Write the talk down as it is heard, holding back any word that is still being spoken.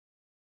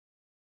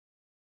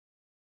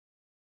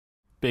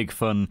big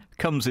fun,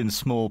 comes in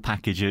small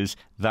packages,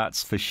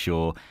 that's for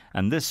sure.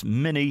 And this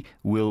Mini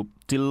will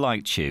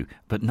delight you.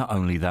 But not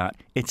only that,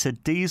 it's a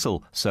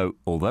diesel, so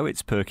although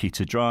it's perky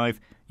to drive,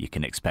 you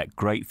can expect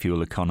great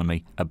fuel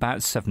economy,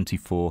 about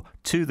 74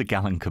 to the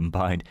gallon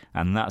combined,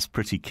 and that's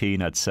pretty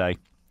keen, I'd say.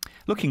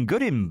 Looking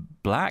good in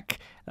black.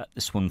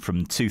 This one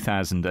from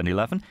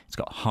 2011. It's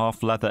got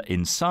half leather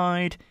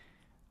inside.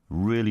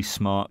 Really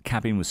smart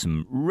cabin with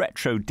some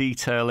retro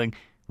detailing,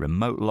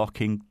 remote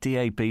locking,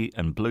 DAB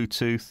and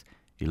Bluetooth,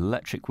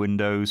 electric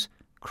windows,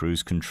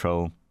 cruise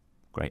control,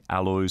 great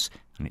alloys,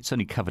 and it's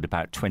only covered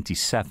about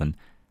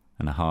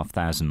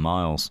 27,500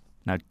 miles.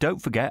 Now,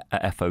 don't forget,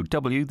 at FOW,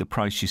 the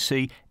price you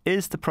see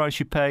is the price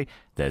you pay.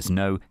 There's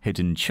no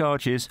hidden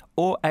charges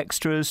or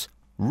extras.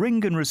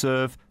 Ring and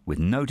reserve with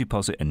no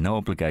deposit and no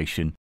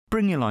obligation.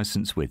 Bring your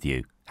licence with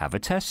you. Have a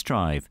test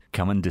drive.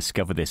 Come and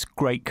discover this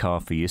great car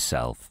for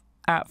yourself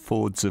at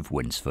Fords of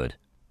Winsford.